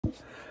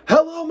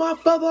Hello, my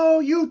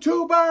fellow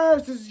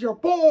YouTubers! This is your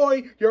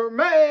boy, your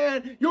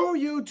man, your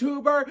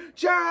YouTuber,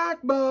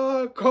 Jack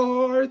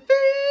McCarthy!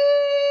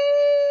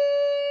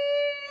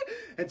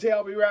 And today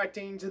I'll be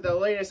reacting to the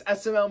latest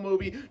SML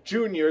movie,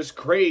 Junior's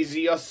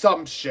Crazy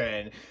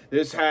Assumption.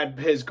 This had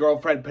his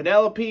girlfriend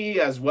Penelope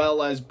as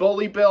well as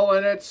Bully Bill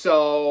in it,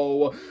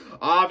 so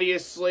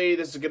obviously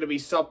this is going to be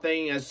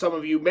something, as some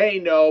of you may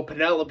know,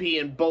 Penelope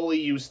and Bully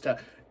used to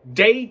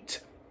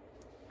date.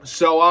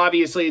 So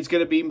obviously it's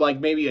going to be like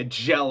maybe a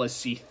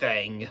jealousy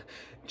thing.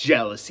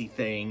 Jealousy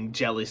thing.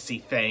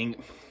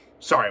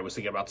 Sorry, I was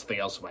thinking about something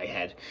else in my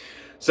head.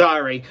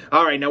 Sorry.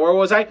 Alright, now where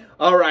was I?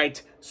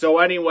 Alright, so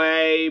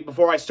anyway,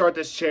 before I start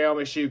this channel,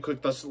 make sure you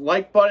click the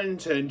like button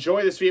to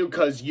enjoy this video,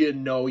 because you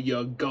know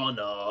you're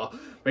gonna.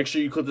 Make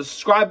sure you click the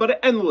subscribe button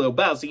and the little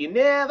bell so you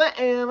never,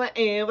 ever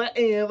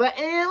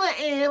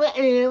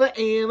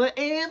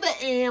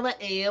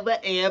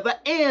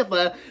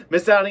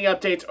miss out on any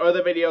updates or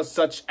other videos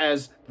such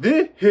as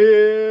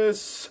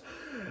this.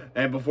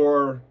 And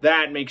before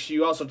that, make sure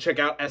you also check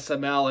out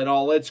SML and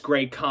all its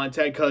great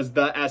content, because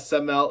the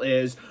SML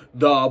is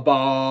the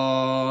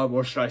bomb.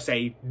 Or should I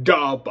say,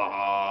 da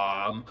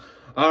bomb.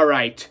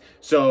 Alright,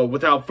 so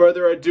without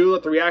further ado,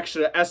 let the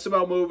reaction to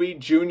SML movie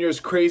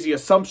Junior's Crazy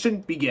Assumption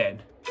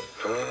begin.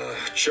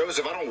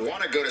 Joseph, I don't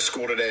want to go to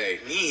school today.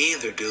 Me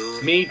either,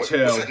 dude. Me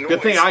too.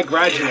 Good thing I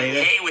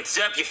graduated. Hey, what's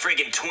up, you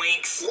friggin'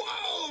 twinks?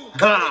 Whoa!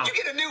 Ha. Did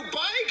you get a new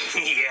bike?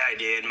 Yeah, I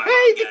did. My Hey,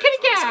 mom the got kitty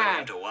it for me, so I cat! don't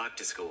have to walk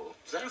to school.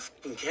 Is that a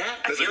fucking cat?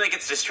 I feel like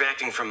it's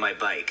distracting from my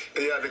bike.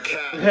 Yeah, the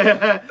cat.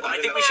 Well, I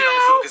think we should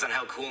all focus on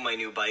how cool my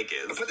new bike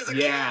is. But there's a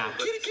Yeah. cat.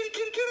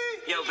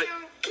 Kitty. Yo, but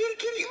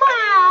Kitty. Meow.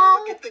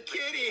 Oh, look at the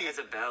kitty. it has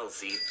a bell,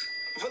 see?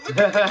 But look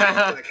at the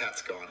cat. The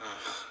cat's gone.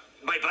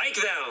 My bike,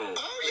 though.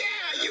 Oh,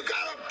 yeah, you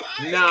got a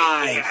bike.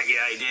 Nice.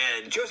 Yeah, I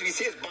did. Joseph, you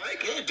see his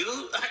bike? Yeah,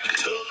 dude.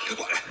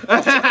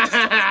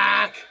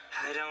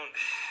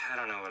 I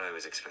don't know what I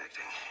was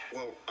expecting.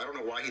 Well, I don't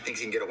know why he thinks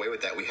he can get away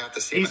with that. We have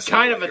to see. He's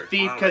kind of a later.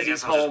 thief Well, I because guess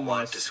he's I'll just walk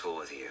homeless. to school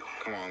with you.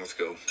 Come on, let's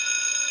go.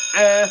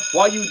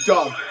 Why you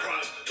dumb?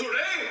 Today,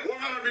 we're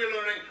going to be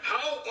learning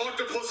how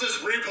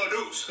octopuses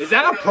reproduce. Is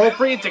that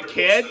appropriate to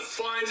kids?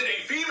 Finds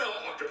a female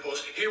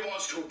octopus he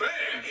wants to bang.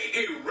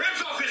 He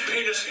rips off his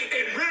penis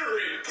and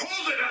literally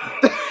pulls it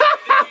out.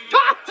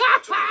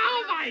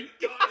 Oh my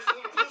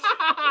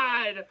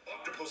god!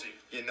 Octopussy.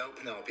 You know,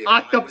 Penelope.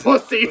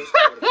 Octopussy.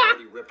 I would have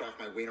already ripped off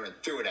my wiener and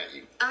threw it at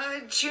you.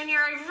 Junior,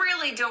 I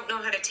really don't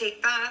know how to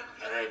take that.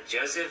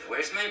 Joseph,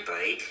 where's my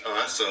bike?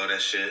 Oh, I saw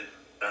that shit.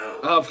 Oh.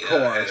 Of Yeah,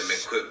 I had to course.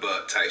 make quick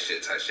buck type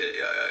shit.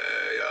 Yeah.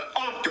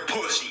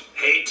 Octopussy.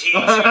 Hey, teacher,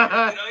 can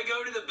I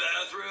go to the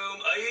bathroom?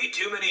 I ate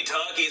too many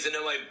Takis and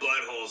now my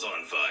butthole's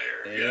on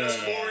fire. Yes,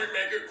 boy,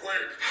 make it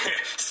quick.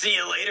 See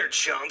you later,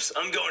 chumps.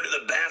 I'm going to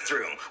the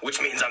bathroom, which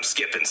means I'm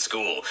skipping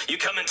school. You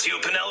coming too,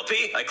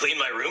 Penelope? I cleaned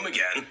my room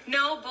again.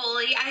 No,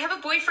 Bully, I have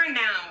a boyfriend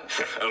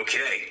now.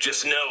 Okay,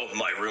 just know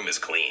my room is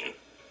clean.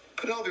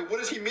 Penelope, what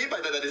does he mean by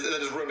that? That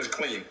his room is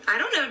clean? I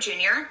don't know,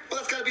 Junior. Well,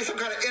 that's got to be some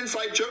kind of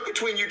inside joke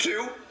between you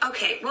two.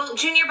 Okay, well,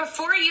 Junior,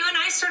 before you and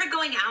I started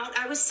going out,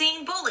 I was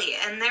seeing Bully,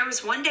 and there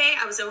was one day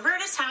I was over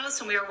at his house,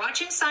 and we were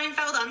watching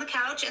Seinfeld on the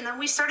couch, and then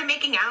we started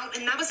making out,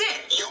 and that was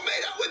it. You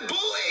made out with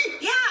Bully?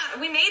 Yeah,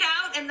 we made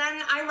out, and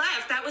then I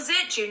left. That was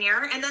it,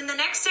 Junior. And then the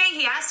next day,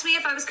 he asked me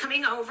if I was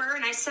coming over,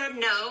 and I said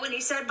no, and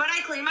he said, but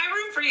I cleaned my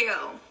room for you.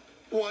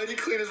 Why did he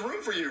clean his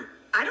room for you?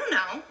 I don't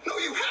know. No,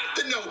 you have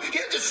to know. He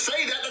didn't just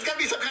say that. There's got to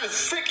be some kind of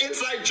sick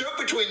inside joke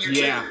between you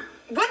Yeah.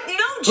 two. What? No,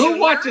 Junior. Who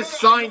watches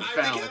I think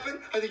Seinfeld?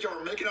 I think y'all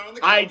were making out on the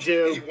couch. I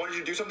do. And he wanted you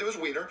to do something to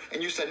his wiener,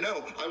 and you said,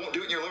 no, I won't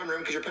do it in your living room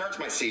because your parents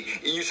might see.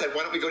 And you said,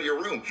 why don't we go to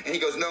your room? And he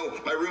goes, no,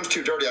 my room's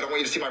too dirty. I don't want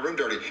you to see my room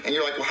dirty. And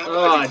you're like, well, how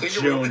about if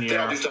you clean your room, then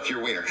I'll do stuff to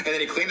your wiener. And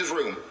then he cleaned his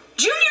room.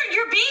 Junior,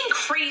 you're being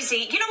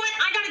crazy. You know what?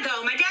 I gotta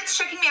go. My dad's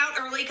checking me out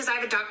early because I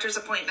have a doctor's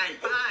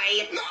appointment.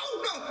 Bye. No.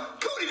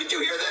 Cody, did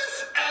you hear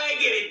this? I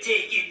gotta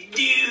take a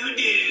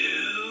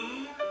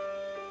doo-doo.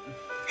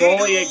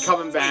 Bully ain't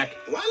coming back.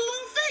 Why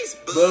little face,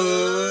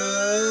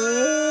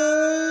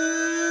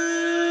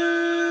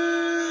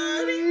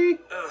 Buddy.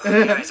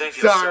 Guys, I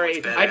feel Sorry, so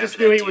much better I just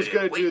after knew that he was doo-doo.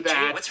 gonna do Wait, Junior,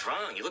 that. what's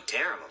wrong? You look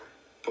terrible.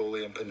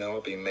 Bully and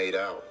Penelope made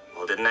out.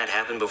 Well, didn't that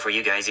happen before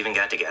you guys even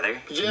got together?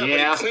 Yeah,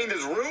 Yeah. but he cleaned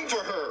his room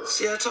for her.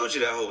 See, I told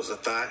you that hoe was a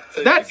thought.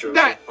 That's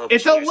not. Well,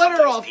 It's a Junior,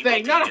 literal sometimes people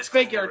thing, do not a just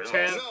clean their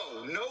figurative.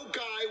 No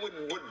guy would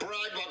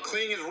brag about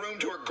cleaning his room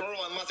to a girl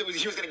unless he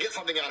was going to get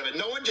something out of it.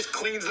 No one just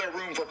cleans their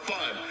room for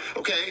fun,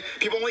 okay?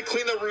 People only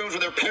clean their rooms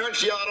when their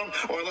parents yell at them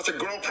or unless a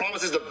girl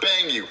promises to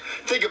bang you.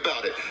 Think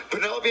about it.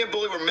 Penelope and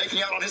Bully were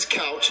making out on his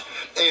couch,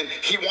 and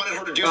he wanted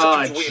her to do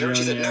something to his wiener.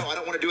 She said, Junior. no, I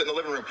don't want to do it in the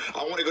living room.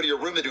 I want to go to your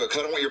room to do it because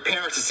I don't want your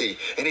parents to see.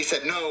 And he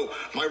said, no,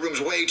 my room's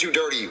way too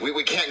dirty.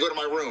 We can't go to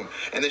my room.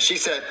 And then she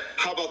said,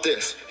 how about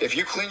this? If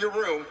you clean your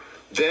room,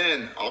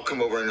 then I'll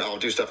come over and I'll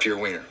do stuff to your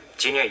wiener.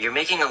 Junior, you're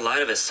making a lot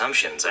of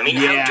assumptions. I mean,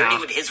 Yeah. how dirty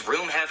would his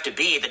room have to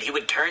be that he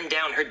would turn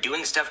down her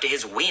doing stuff to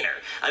his wiener?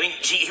 I mean,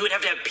 he would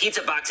have to have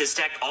pizza boxes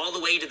stacked all the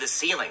way to the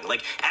ceiling,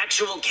 like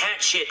actual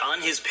cat shit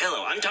on his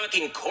pillow. I'm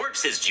talking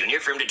corpses, Junior,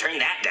 for him to turn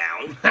that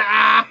down.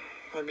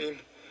 I mean,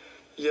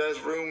 Yeah,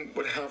 his room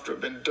would have to have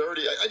been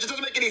dirty. It just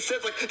doesn't make any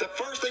sense. Like, the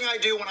first thing I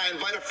do when I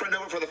invite a friend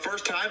over for the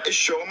first time is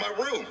show him my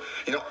room.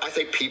 You know, I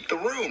say peep the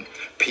room,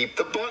 peep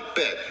the bunk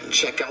bed,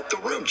 check out the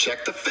room,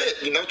 check the fit.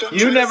 You know what I'm You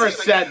trying never to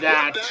say? said Like,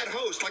 that. what a bad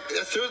host. Like,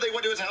 as soon as they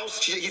went to his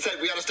house, he said,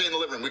 we got to stay in the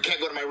living room. We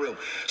can't go to my room.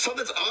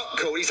 Something's up,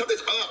 Cody.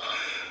 Something's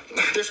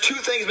up. There's two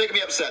things making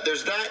me upset.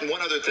 There's that and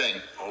one other thing.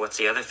 Well, what's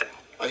the other thing?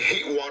 I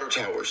hate water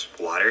towers.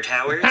 Water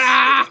towers? It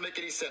doesn't make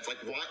any sense. Like,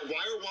 why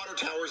are water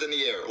towers in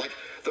the air? Like,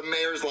 the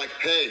mayor's like,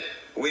 hey,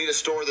 we need to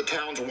store the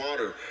town's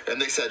water.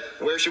 And they said,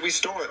 where should we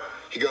store it?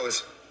 He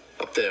goes,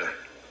 up there,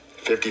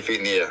 50 feet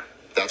in the air.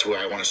 That's where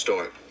I want to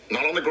store it.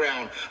 Not on the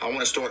ground. I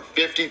want to store it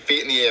 50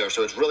 feet in the air,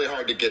 so it's really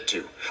hard to get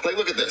to. Like,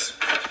 look at this.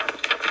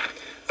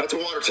 That's a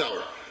water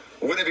tower.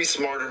 Wouldn't it be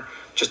smarter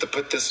just to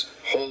put this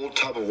whole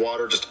tub of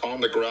water just on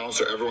the ground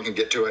so everyone can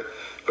get to it?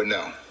 But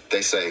no,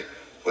 they say,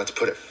 let's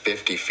put it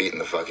 50 feet in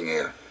the fucking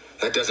air.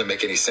 That doesn't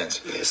make any sense.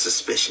 Yeah,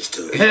 suspicious,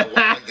 too. You know,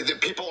 like, the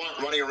people aren't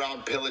running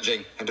around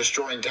pillaging and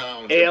destroying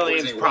towns. and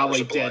Aliens poisoning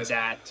probably water did supplies.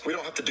 that. We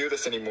don't have to do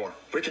this anymore.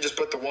 We can just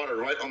put the water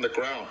right on the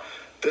ground.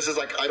 This is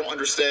like, I don't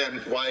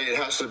understand why it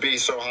has to be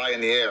so high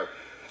in the air.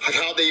 Like,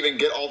 how'd they even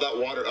get all that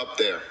water up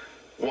there?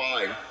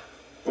 Why?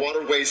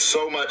 Water weighs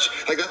so much.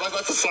 Like,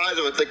 that's the size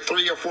of it, like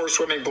 3 or 4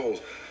 swimming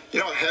pools. You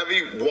know how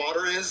heavy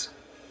water is?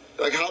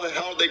 Like, how the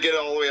hell did they get it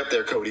all the way up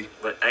there, Cody?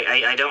 But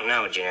I don't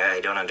know, Junior.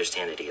 I don't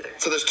understand it either.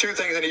 So there's 2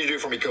 things I need you to do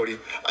for me, Cody.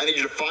 I need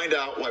you to find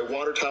out why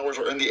water towers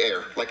are in the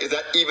air. Like, is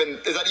that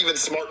even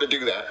smart to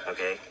do that?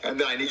 Okay. And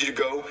then I need you to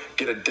go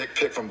get a dick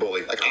pic from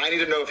Bully. Like, I need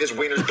to know if his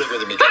wiener's bigger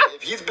than me.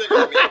 If he's bigger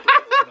than me,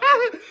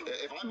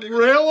 if I'm bigger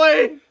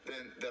Really? than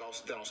him, then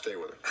I'll stay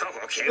with her. Oh,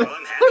 okay. Well,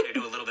 I'm happy to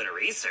do a little bit of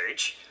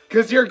research.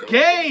 Because you're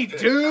gay, Oh,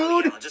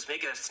 dude. yeah, I'll just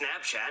make a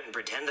Snapchat and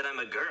pretend that I'm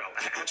a girl.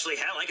 Actually,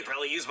 hell, I could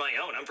probably use my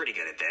own. I'm pretty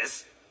good at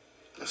this.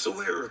 That's a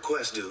weird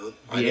request, dude.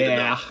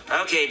 Yeah.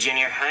 Okay,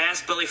 Junior, I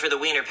asked Bully for the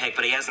wiener pic,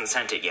 but he hasn't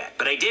sent it yet.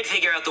 But I did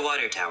figure out the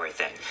water tower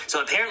thing. So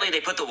apparently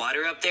they put the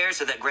water up there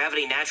so that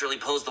gravity naturally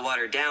pulls the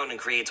water down and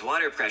creates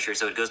water pressure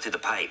so it goes through the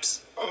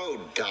pipes. Oh,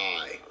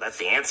 die. Well, that's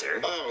the answer.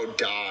 Oh,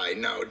 die.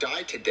 No,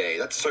 die today.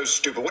 That's so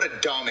stupid. What a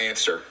dumb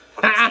answer.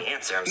 Well, that's the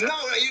answer. I'm sorry. No,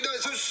 you know,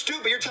 it's so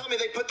stupid. You're telling me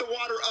they put the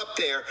water up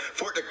there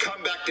for it to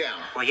come back down.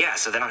 Well, yeah,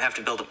 so they don't have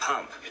to build a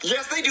pump.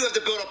 Yes, they do have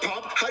to build a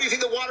pump. How do you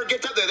think the water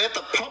gets up there? They have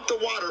to pump the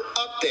water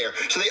up there.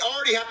 So they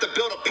already have to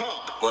build a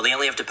pump. Well, they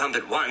only have to pump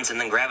it once, and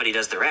then gravity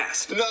does the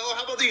rest. No,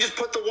 how about you just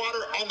put the water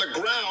on the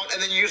ground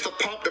and then you use the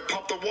pump to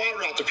pump the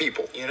water out to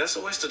people? Yeah, that's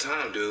a waste of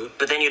time, dude.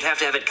 But then you'd have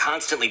to have it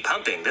constantly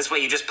pumping. This way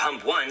you just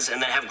pump once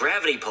and then have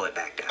gravity pull it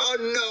back down. Oh,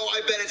 no,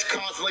 I bet it's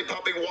constantly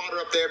pumping water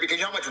up there because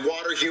you know how much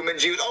water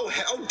humans use? Oh,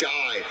 hell,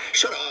 die.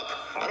 Shut up.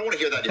 I don't want to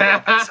hear that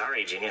anymore.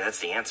 Sorry, Junior, that's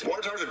the answer.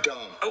 Water towers are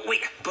dumb. Oh,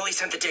 wait, Bully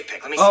sent the dick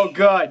pic. Let me see. Oh,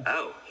 good.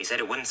 Oh, he said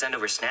it wouldn't send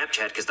over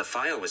Snapchat because the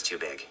file was too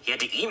big. He had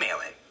to email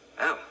it.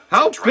 Oh.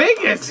 How it's in big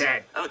Dropbox. is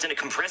it? Oh, it's in a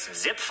compressed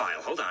zip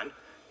file. Hold on.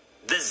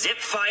 The zip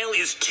file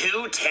is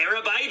 2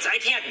 terabytes? I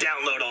can't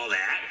download all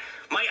that.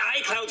 My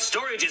iCloud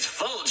storage is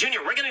full. Junior,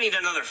 we're going to need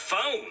another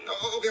phone.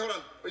 Oh, okay, hold on.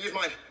 We'll use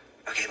mine.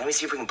 Okay, let me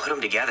see if we can put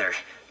them together.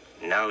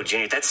 No,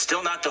 Junior, that's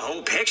still not the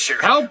whole picture.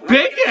 How We're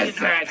big gonna is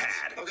need an it?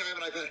 iPad. Okay,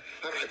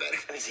 I have an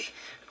iPad. Let me see.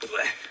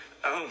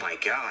 Oh my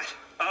god.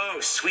 Oh,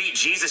 sweet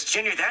Jesus.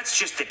 Junior, that's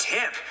just the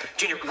tip.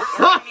 Junior, we're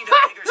gonna need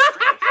a bigger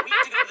screen. We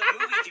have to go to the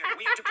movie theater.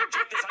 We have to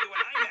project this onto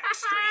an IMAX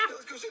screen.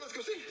 Let's go see, let's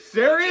go see.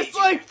 Seriously?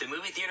 Okay, Junior, the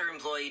movie theater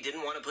employee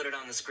didn't want to put it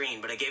on the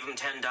screen, but I gave him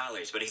 $10.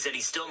 But he said he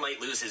still might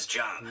lose his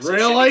job. So it should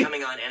Really? be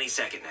coming on any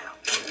second now.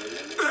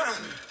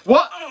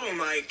 What? Oh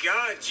my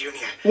god,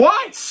 Junior.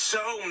 What? It's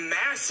so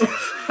massive.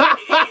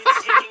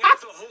 It's taking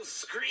up the whole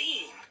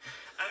screen.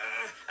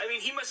 I mean,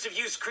 he must have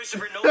used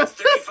Christopher Nolan's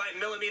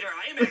 35mm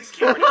IMAX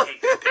camera to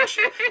take this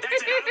picture.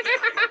 That's an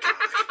Oppenheimer cock.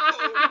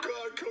 Oh,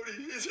 God, Cody,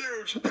 he's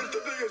huge. It's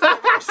the biggest I've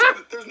ever seen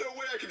it. There's no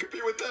way I can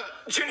compete with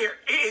that. Junior,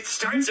 it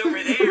starts over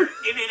there,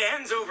 and it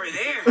ends over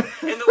there.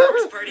 And the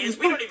worst part is,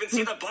 we don't even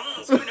see the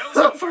balls. Who knows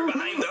how far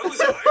behind those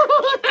are?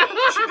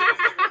 She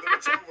didn't think with them.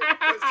 It's over.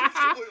 It's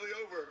completely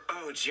over.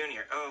 Oh,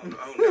 Junior.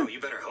 Oh no, you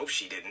better hope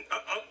she didn't.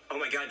 Oh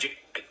my god, Junior.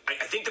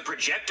 I think the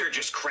projector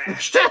just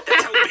crashed.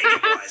 That's how big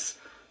it was.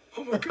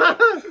 Oh, my God.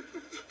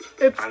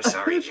 I'm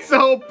sorry, It's Junior.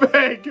 so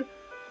big.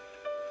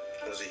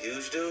 Was it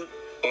huge, dude?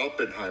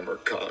 Oppenheimer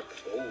cock.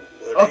 Oh,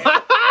 well,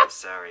 damn. I'm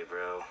sorry,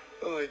 bro.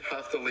 Oh, I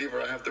have to leave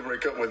her. I have to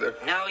break up with her.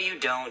 No, you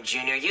don't,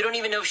 Junior. You don't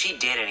even know if she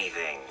did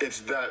anything.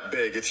 It's that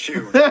big. It's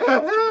huge. I have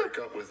to break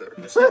up with her.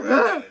 That's the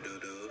right thing to do,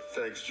 dude.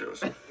 Thanks,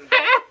 Joseph.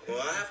 Well,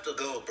 I have to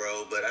go,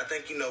 bro, but I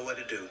think you know what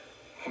to do.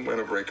 I'm going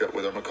to break up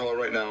with her. I'm going to call her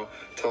right now,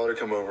 tell her to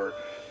come over,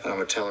 and I'm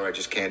going to tell her I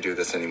just can't do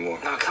this anymore.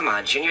 Oh, come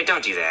on, Junior.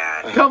 Don't do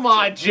that. Come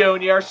on,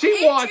 Junior. She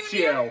Hey, wants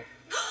Junior. you.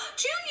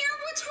 Junior,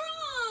 what's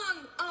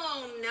wrong?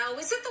 Oh no,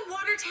 is it the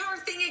water tower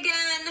thing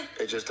again?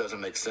 It just doesn't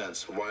make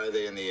sense. Why are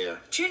they in the air?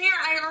 Junior,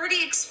 I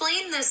already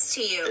explained this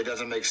to you. It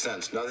doesn't make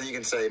sense. Nothing you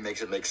can say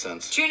makes it make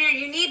sense. Junior,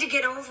 you need to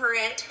get over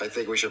it. I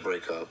think we should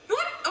break up.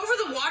 What? Over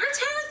the water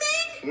tower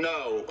thing?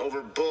 No,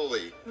 over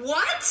Bully.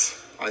 What?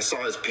 I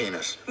saw his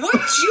penis. What,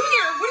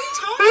 Junior? What are you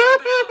talking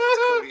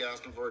about? Cody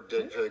asked him for a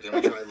dick pic, and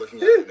we tried looking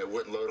at it, and it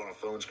wouldn't load on a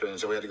phone screen,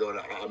 so we had to go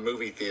to a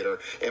movie theater,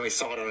 and we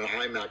saw it on an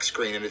IMAX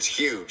screen, and it's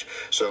huge.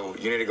 So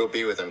you need to go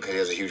be with him, because he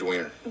has a huge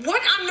wiener.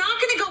 What? I'm not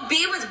going to go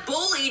be with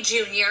Bully,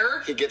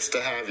 Junior. He gets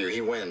to have you.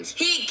 He wins.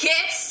 He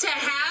gets to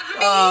have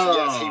me?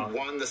 Yes, he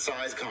won the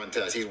size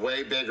contest. He's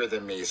way bigger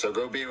than me, so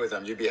go be with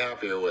him. You'd be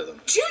happier with him.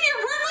 Junior,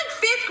 we're in like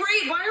 5th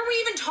grade. Why are we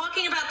even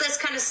talking about this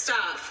kind of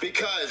stuff?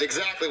 Because,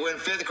 exactly, we're in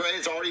 5th grade.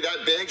 It's already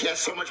that big. He has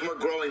so much more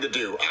growing to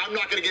do. I'm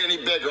not going to get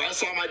any bigger. I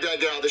saw my dad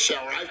get out of the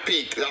shower. I've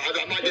peaked.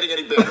 I'm not getting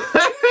any bigger.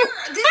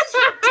 Junior, this is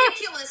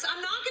ridiculous.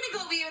 I'm not going to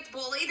go be with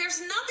Bully. There's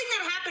nothing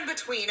that happened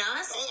between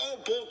us. Oh,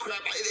 bull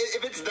crap.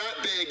 If it's that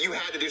big, you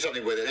had to do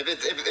something with it.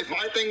 If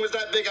my thing was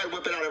that big, I'd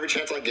whip it out every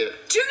chance I get.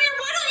 Junior,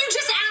 why don't you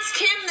just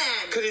ask him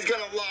then? Because he's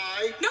going to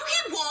lie. No,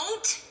 he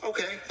won't.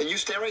 Okay, then you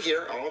stay right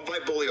here. I'll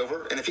invite Bully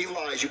over, and if he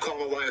lies, you call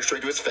him a liar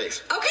straight to his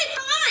face. Okay,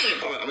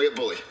 fine. All right, I'm going to get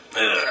Bully.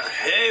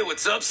 Hey,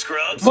 what's up,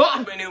 Scrubs?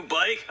 What? My new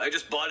bike? I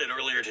just bought it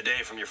earlier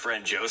today from your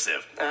friend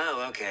Joseph.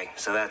 Oh, okay.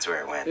 So that's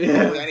where it went.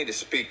 Bully, I need to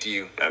speak to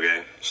you.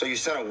 Okay. So you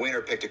sent a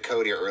wiener pic to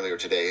Cody earlier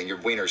today, and your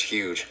wiener's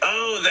huge.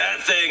 Oh,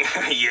 that thing.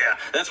 Yeah,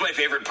 that's my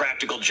favorite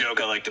practical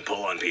joke I like to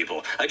pull on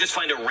people. I just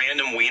find a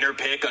random wiener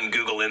pic on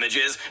Google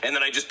Images, and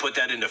then I just put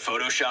that into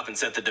Photoshop and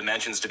set the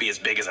dimensions to be as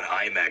big as an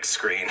IMAX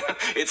screen.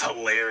 It's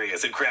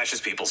hilarious. It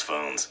crashes people's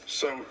phones.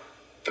 So,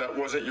 that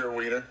wasn't your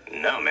wiener?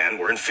 No, man,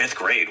 we're in 5th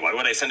grade. Why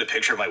would I send a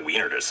picture of my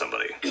wiener to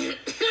somebody?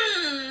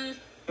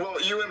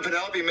 Well, you and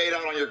Penelope made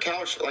out on your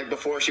couch, like,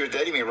 before she was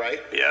dating me,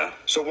 right? Yeah.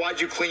 So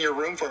why'd you clean your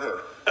room for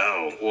her?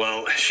 Oh,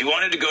 well, she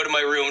wanted to go to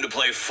my room to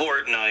play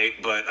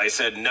Fortnite, but I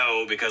said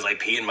no because I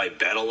pee in my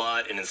bed a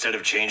lot, and instead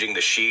of changing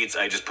the sheets,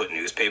 I just put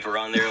newspaper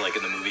on there, like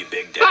in the movie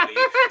Big Daddy.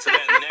 So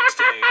then the next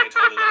day, I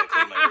told her that I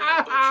cleaned my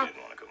room, but she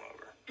didn't want to come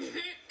over.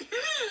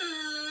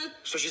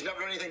 So she's never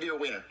done anything to your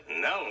wiener?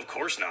 No, of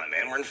course not,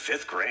 man. We're in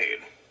 5th grade.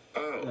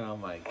 Oh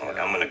my Look, god.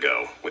 I'm gonna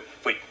go. Wait,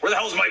 where the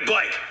hell's my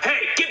bike?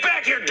 Hey, get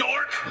back here,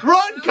 dork!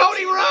 Run, Cody,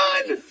 Do you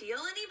run! feel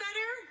any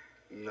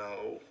better?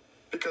 No.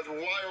 Because why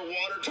are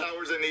water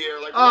towers in the air?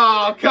 Like,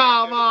 Oh,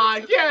 come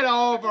on, get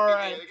over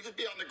They it. could just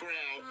be on the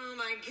ground. Oh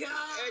my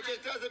god. It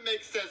just doesn't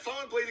make sense.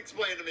 Someone please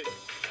explain to me.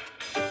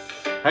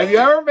 Have you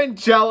ever been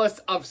jealous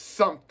of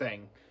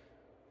something?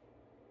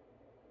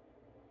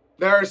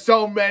 There are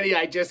so many,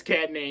 I just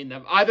can't name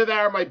them. Either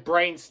that or my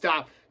brain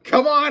stopped.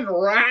 Come on,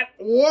 rat,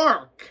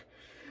 work!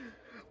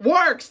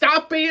 Work!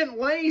 Stop being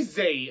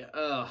lazy!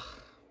 Ugh.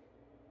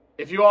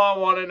 If you all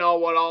want to know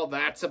what all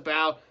that's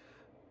about,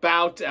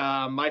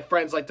 my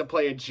friends like to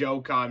play a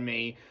joke on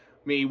me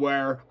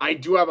where I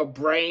do have a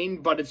brain,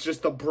 but it's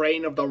just the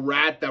brain of the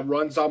rat that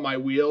runs on my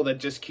wheel that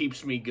just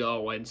keeps me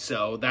going.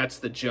 So that's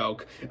the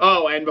joke.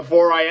 Oh, and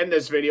before I end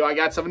this video, I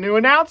got some new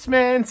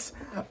announcements.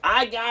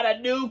 I got a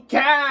new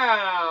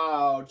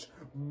couch.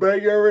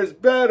 Bigger is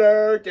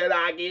better. Can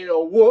I get a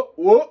whoop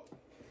whoop?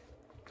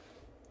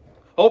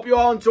 Hope you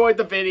all enjoyed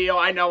the video.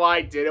 I know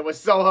I did. It was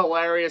so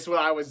hilarious when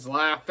I was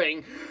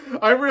laughing.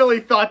 I really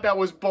thought that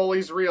was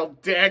Bully's real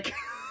dick.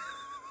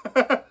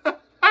 That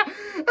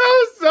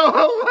was so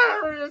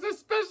hilarious,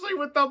 especially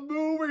with the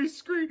movie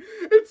screen.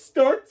 It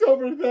starts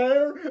over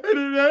there, and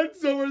it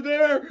ends over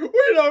there.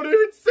 We don't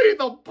even see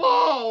the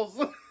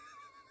balls.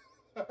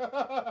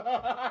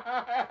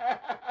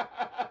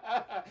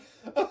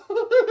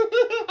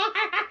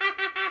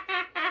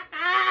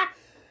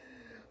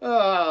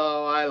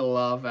 Oh, I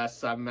love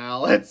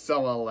SML. It's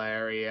so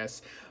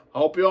hilarious.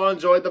 Hope you all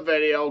enjoyed the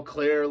video.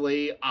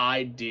 Clearly,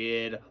 I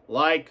did.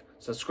 Like,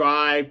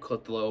 subscribe,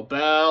 click the little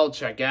bell,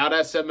 check out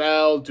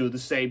SML, do the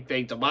same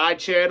thing to my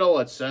channel,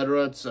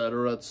 etc.,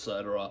 etc.,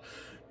 etc.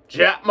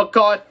 Jack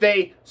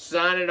McCarthy,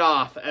 signing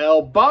off.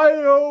 El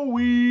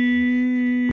Bio-wee.